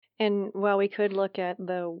And while we could look at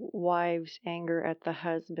the wife's anger at the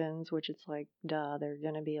husband's, which it's like, duh, they're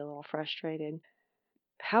going to be a little frustrated.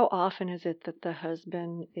 How often is it that the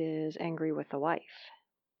husband is angry with the wife?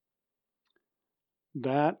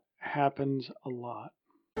 That happens a lot.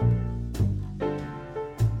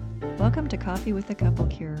 Welcome to Coffee with the Couple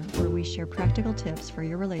Cure, where we share practical tips for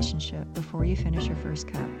your relationship before you finish your first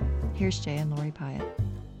cup. Here's Jay and Lori Pyatt.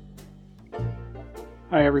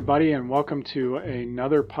 Hi, everybody, and welcome to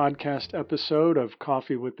another podcast episode of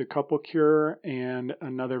Coffee with the Couple Cure and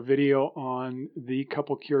another video on the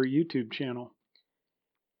Couple Cure YouTube channel.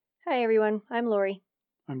 Hi, everyone. I'm Lori.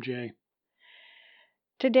 I'm Jay.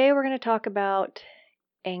 Today we're going to talk about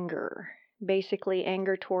anger, basically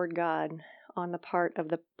anger toward God on the part of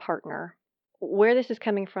the partner. Where this is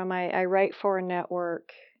coming from, I write for a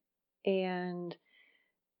network, and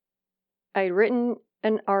I'd written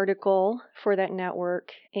an article for that network,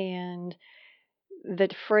 and the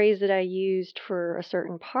phrase that I used for a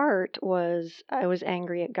certain part was, I was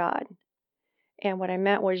angry at God. And what I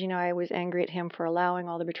meant was, I was angry at him for allowing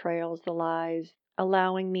all the betrayals, the lies,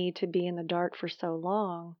 allowing me to be in the dark for so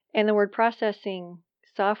long. And the word processing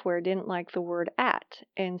software didn't like the word at.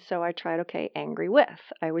 And so I tried, angry with.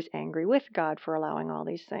 I was angry with God for allowing all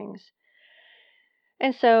these things.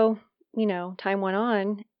 And so, time went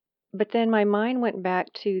on. But then my mind went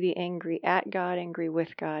back to the angry at God, angry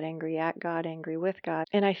with God, angry at God, angry with God.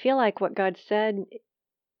 And I feel like what God said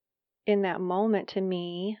in that moment to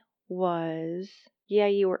me was, yeah,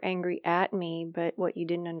 you were angry at me, but what you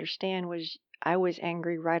didn't understand was I was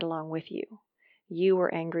angry right along with you. You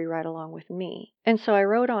were angry right along with me. And so I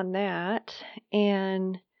wrote on that,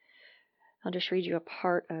 and I'll just read you a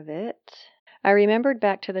part of it. I remembered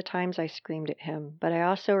back to the times I screamed at him, but I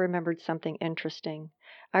also remembered something interesting.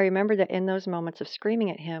 I remembered that in those moments of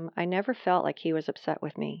screaming at him, I never felt like he was upset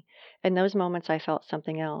with me. In those moments, I felt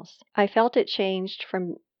something else. I felt it changed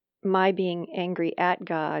from my being angry at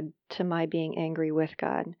God to my being angry with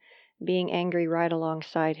God, being angry right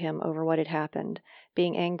alongside him over what had happened,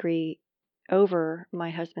 being angry over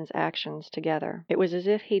my husband's actions together. It was as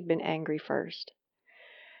if he'd been angry first.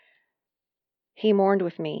 He mourned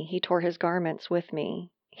with me. He tore his garments with me.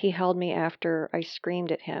 He held me after I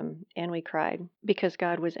screamed at him, and we cried because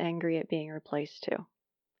God was angry at being replaced too.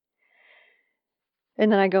 And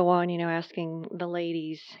then I go on, asking the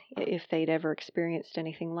ladies if they'd ever experienced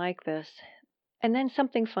anything like this. And then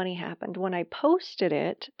something funny happened. When I posted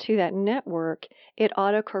it to that network, it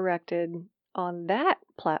auto-corrected on that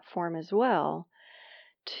platform as well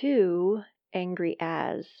to angry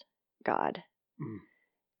as God.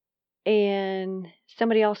 And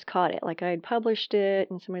somebody else caught it. Like I had published it,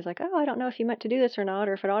 and somebody's like, oh, I don't know if you meant to do this or not,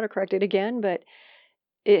 or if it auto-corrected again, but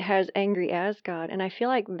it has angry as God. And I feel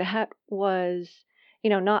like that was,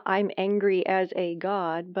 not I'm angry as a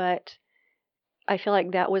God, but I feel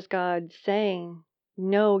like that was God saying,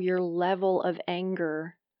 no, your level of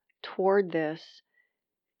anger toward this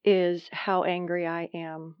is how angry I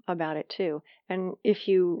am about it too. And if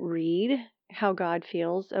you read how God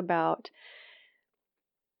feels about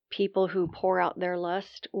people who pour out their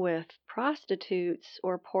lust with prostitutes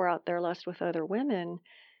or pour out their lust with other women,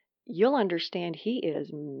 you'll understand he is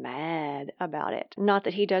mad about it. Not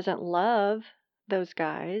that he doesn't love those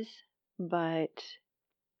guys, but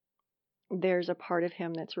there's a part of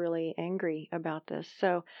him that's really angry about this.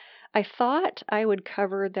 So I thought I would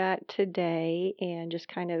cover that today and just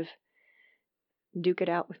kind of duke it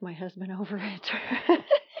out with my husband over it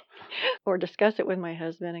or discuss it with my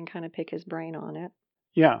husband and kind of pick his brain on it.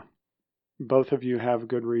 Yeah, both of you have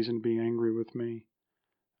good reason to be angry with me.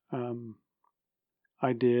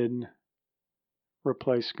 I did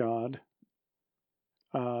replace God.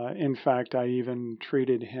 In fact, I even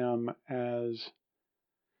treated him as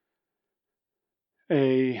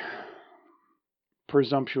a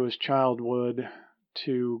presumptuous child would,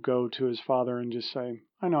 to go to his father and just say,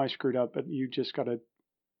 I know I screwed up, but you just got to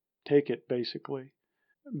take it, basically.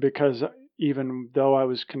 Because even though I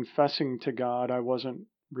was confessing to God, I wasn't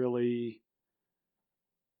really,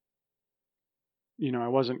 I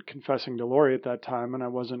wasn't confessing to Lori at that time, and I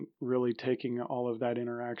wasn't really taking all of that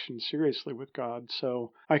interaction seriously with God.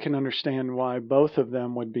 So I can understand why both of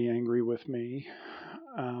them would be angry with me.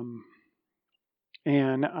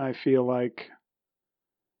 And I feel like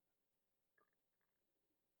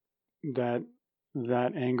that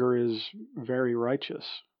anger is very righteous.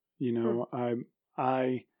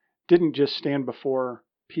 I didn't just stand before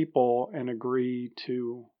people and agree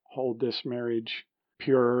to hold this marriage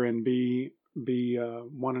pure and be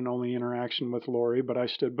one and only interaction with Lori, but I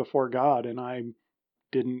stood before God and I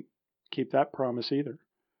didn't keep that promise either.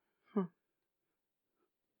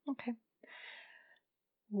 Okay.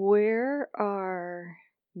 Where are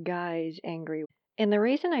guys angry? And the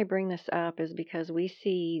reason I bring this up is because we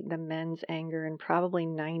see the men's anger in probably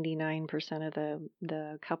 99% of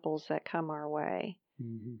the couples that come our way.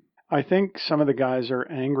 Mhm. I think some of the guys are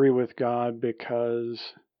angry with God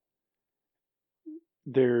because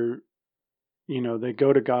they're, they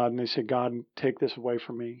go to God and they say, God, take this away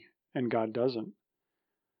from me. And God doesn't.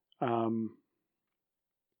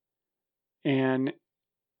 And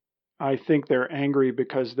I think they're angry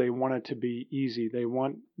because they want it to be easy. They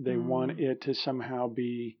want it to somehow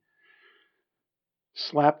be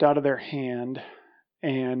slapped out of their hand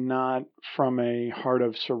and not from a heart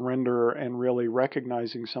of surrender and really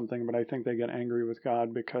recognizing something. But I think they get angry with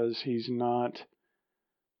God because he's not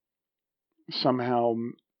somehow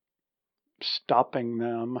stopping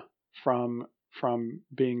them from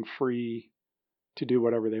being free to do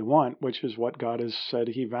whatever they want, which is what God has said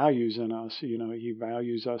he values in us. He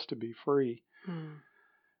values us to be free.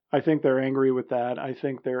 I think they're angry with that. I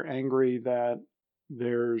think they're angry that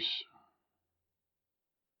there's,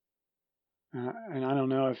 and I don't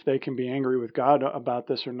know if they can be angry with God about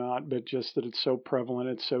this or not, but just that it's so prevalent,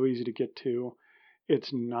 it's so easy to get to.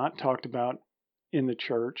 It's not talked about in the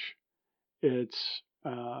church. It's,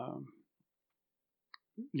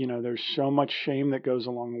 there's so much shame that goes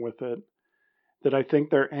along with it that I think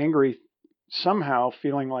they're angry somehow,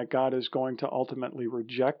 feeling like God is going to ultimately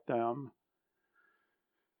reject them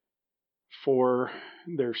for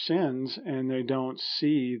their sins, and they don't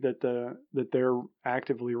see that they're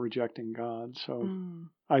actively rejecting God. So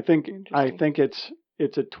I think it's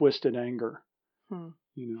a twisted anger.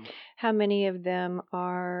 How many of them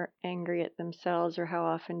are angry at themselves, or how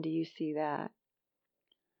often do you see that?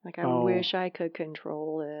 Like, I wish I could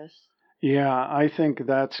control this. Yeah, I think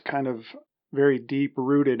that's kind of very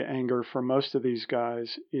deep-rooted anger for most of these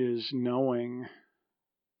guys, is knowing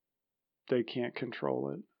they can't control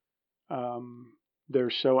it. They're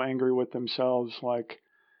so angry with themselves, like,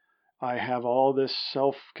 I have all this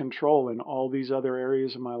self-control in all these other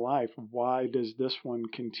areas of my life. Why does this one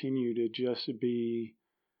continue to just be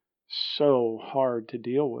so hard to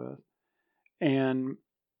deal with? And,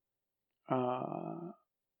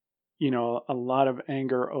 a lot of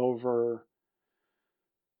anger over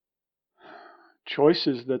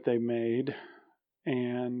choices that they made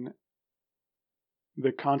and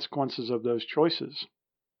the consequences of those choices.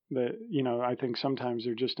 That, I think sometimes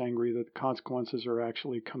they're just angry that the consequences are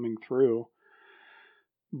actually coming through.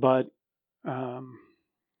 But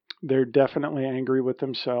they're definitely angry with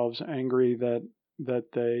themselves, angry that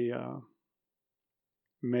they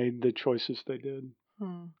made the choices they did.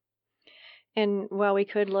 And while we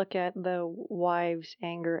could look at the wives'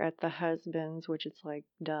 anger at the husbands, which it's like,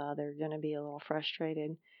 duh, they're going to be a little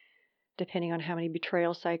frustrated, depending on how many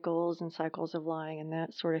betrayal cycles and cycles of lying and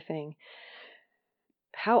that sort of thing.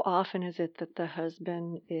 How often is it that the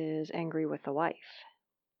husband is angry with the wife?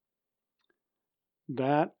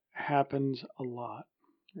 That happens a lot.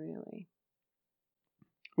 Really?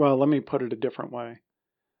 Well, let me put it a different way.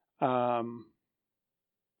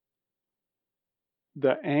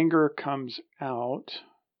 The anger comes out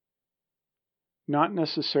not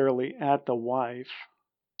necessarily at the wife.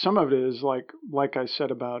 Some of it is like I said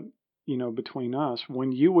about, between us,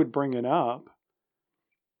 when you would bring it up,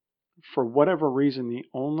 for whatever reason, the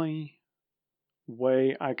only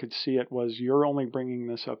way I could see it was, you're only bringing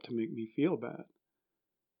this up to make me feel bad.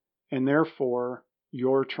 And therefore,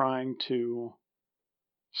 you're trying to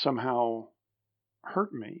somehow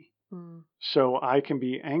hurt me so I can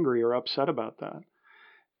be angry or upset about that.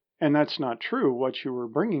 And that's not true. What you were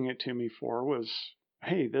bringing it to me for was,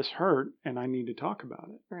 hey, this hurt and I need to talk about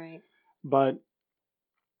it. Right. But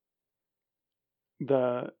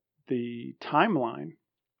the timeline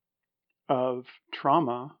of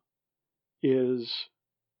trauma is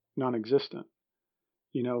non-existent.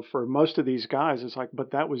 For most of these guys, it's like,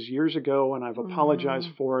 but that was years ago and I've apologized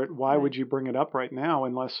for it. Why would you bring it up right now,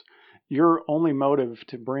 unless your only motive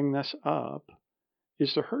to bring this up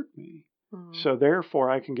is to hurt me? So therefore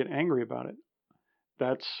I can get angry about it.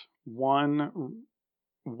 That's one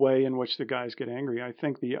way in which the guys get angry. I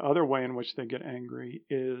think the other way in which they get angry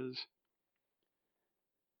is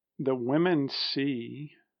the women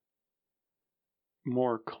see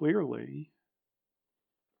more clearly.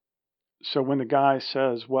 So when the guy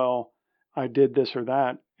says, well, I did this or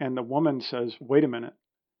that, and the woman says, wait a minute,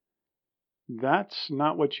 that's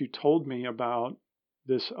not what you told me about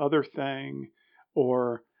this other thing,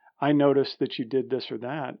 or I noticed that you did this or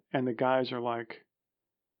that, and the guys are like,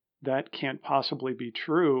 that can't possibly be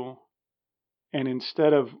true. And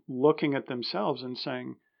instead of looking at themselves and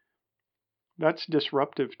saying, that's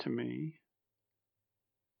disruptive to me,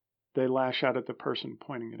 they lash out at the person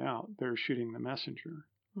pointing it out. They're shooting the messenger.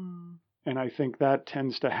 Mm. And I think that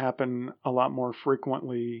tends to happen a lot more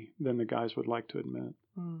frequently than the guys would like to admit.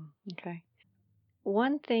 Okay.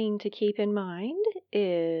 One thing to keep in mind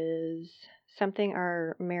is something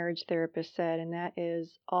our marriage therapist said, and that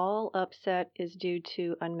is all upset is due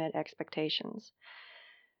to unmet expectations.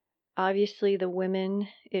 Obviously, the women,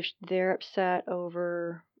 if they're upset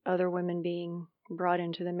over other women being brought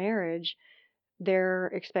into the marriage,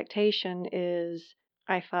 their expectation is,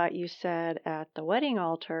 I thought you said at the wedding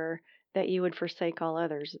altar that you would forsake all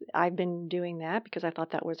others. I've been doing that because I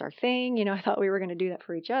thought that was our thing. I thought we were going to do that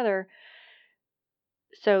for each other.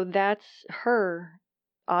 So that's her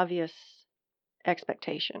obvious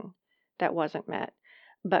expectation that wasn't met.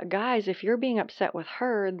 But guys, if you're being upset with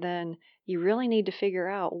her, then you really need to figure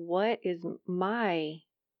out, what is my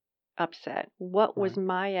upset? What was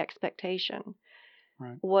my expectation?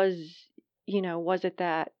 Right. Was it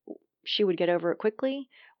that she would get over it quickly?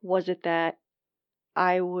 Was it that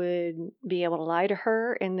I would be able to lie to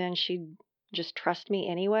her and then she'd just trust me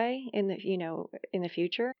anyway in the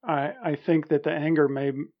future? I think that the anger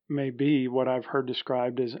may be what I've heard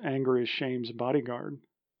described as anger is shame's bodyguard.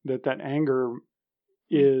 That anger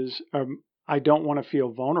is, I don't want to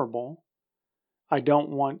feel vulnerable. I don't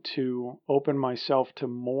want to open myself to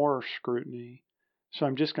more scrutiny. So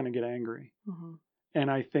I'm just going to get angry. Mm-hmm.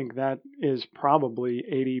 And I think that is probably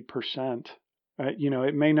 80%.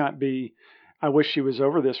 It may not be, I wish she was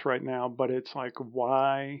over this right now, but it's like,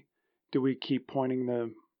 why do we keep pointing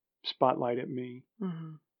the spotlight at me?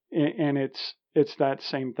 Mm-hmm. And it's that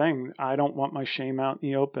same thing. I don't want my shame out in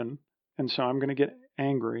the open. And so I'm going to get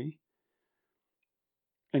angry.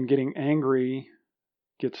 And getting angry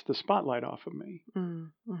gets the spotlight off of me.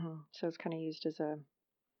 Mm-hmm. So it's kind of used as a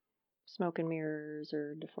smoke and mirrors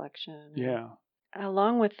or deflection. Yeah.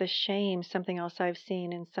 Along with the shame, something else I've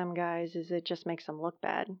seen in some guys is it just makes them look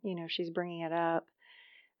bad. She's bringing it up.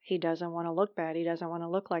 He doesn't want to look bad. He doesn't want to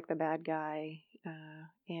look like the bad guy.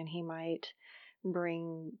 And he might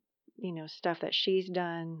bring, stuff that she's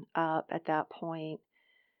done up at that point.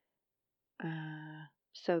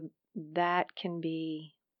 So that can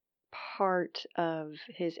be part of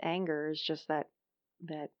his anger, is just that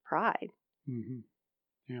pride. Mm-hmm.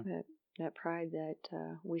 Yeah. That pride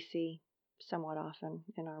that we see somewhat often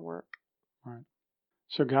in our work. Right.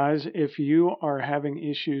 So guys, if you are having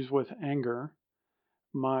issues with anger,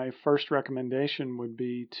 my first recommendation would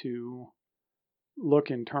be to look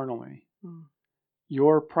internally.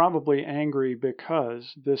 You're probably angry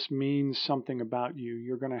because this means something about you.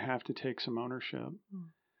 You're going to have to take some ownership.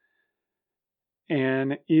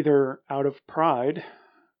 And either out of pride,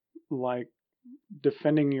 like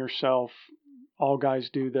defending yourself, all guys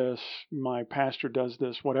do this, my pastor does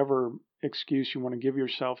this, whatever excuse you want to give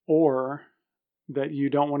yourself, or that you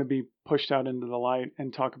don't want to be pushed out into the light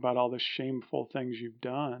and talk about all the shameful things you've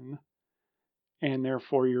done, and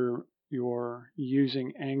therefore you're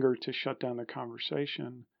using anger to shut down the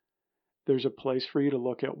conversation. There's a place for you to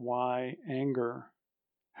look at why anger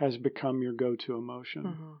has become your go-to emotion.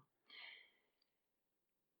 Mm-hmm.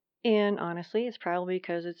 And honestly, it's probably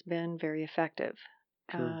because it's been very effective.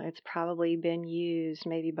 It's probably been used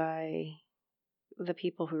maybe by the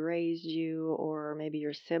people who raised you or maybe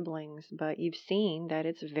your siblings, but you've seen that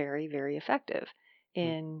it's very, very effective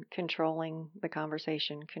in controlling the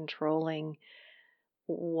conversation, controlling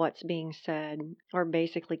what's being said, or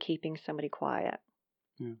basically keeping somebody quiet.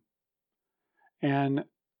 Yeah. And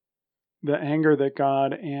the anger that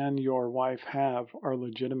God and your wife have are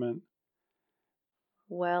legitimate.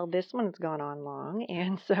 Well, this one's gone on long,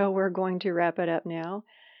 and so we're going to wrap it up now.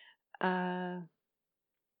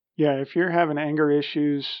 Yeah, if you're having anger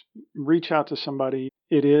issues, reach out to somebody.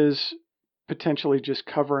 It is potentially just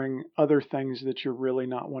covering other things that you're really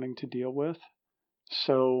not wanting to deal with.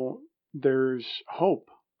 So there's hope,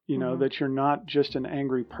 that you're not just an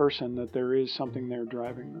angry person, that there is something there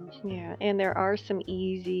driving this. Yeah, and there are some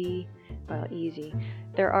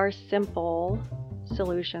there are simple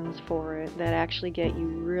solutions for it that actually get you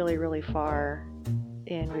really, really far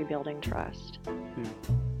in rebuilding trust. Yeah.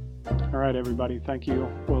 All right, everybody. Thank you.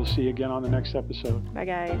 We'll see you again on the next episode. Bye,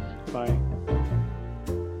 guys. Bye.